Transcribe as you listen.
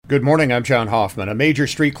Good morning, I'm John Hoffman. A major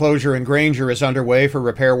street closure in Granger is underway for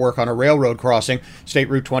repair work on a railroad crossing. State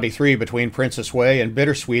Route 23 between Princess Way and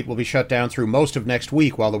Bittersweet will be shut down through most of next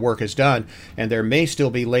week while the work is done, and there may still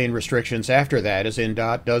be lane restrictions after that as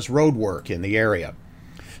INDOT does road work in the area.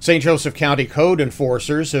 St. Joseph County code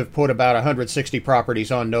enforcers have put about 160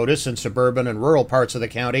 properties on notice in suburban and rural parts of the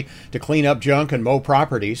county to clean up junk and mow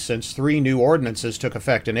properties since 3 new ordinances took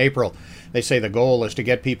effect in April. They say the goal is to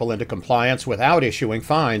get people into compliance without issuing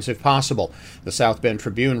fines if possible. The South Bend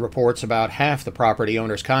Tribune reports about half the property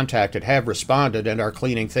owners contacted have responded and are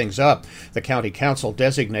cleaning things up. The county council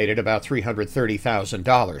designated about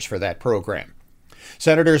 $330,000 for that program.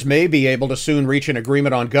 Senators may be able to soon reach an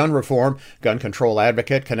agreement on gun reform. Gun control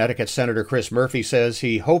advocate Connecticut Senator Chris Murphy says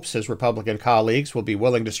he hopes his Republican colleagues will be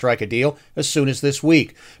willing to strike a deal as soon as this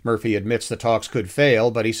week. Murphy admits the talks could fail,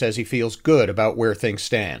 but he says he feels good about where things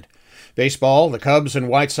stand. Baseball, the Cubs and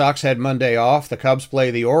White Sox had Monday off. The Cubs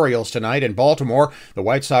play the Orioles tonight in Baltimore. The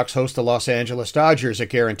White Sox host the Los Angeles Dodgers at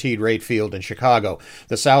Guaranteed Rate Field in Chicago.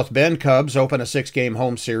 The South Bend Cubs open a 6-game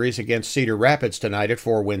home series against Cedar Rapids tonight at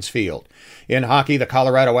Four Winds Field. In hockey, the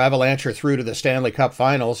Colorado Avalanche are through to the Stanley Cup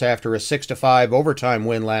Finals after a 6-5 overtime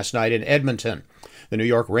win last night in Edmonton. The New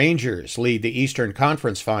York Rangers lead the Eastern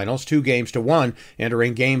Conference Finals 2-1,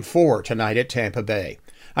 entering Game 4 tonight at Tampa Bay.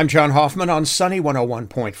 I'm John Hoffman on Sunny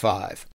 101.5.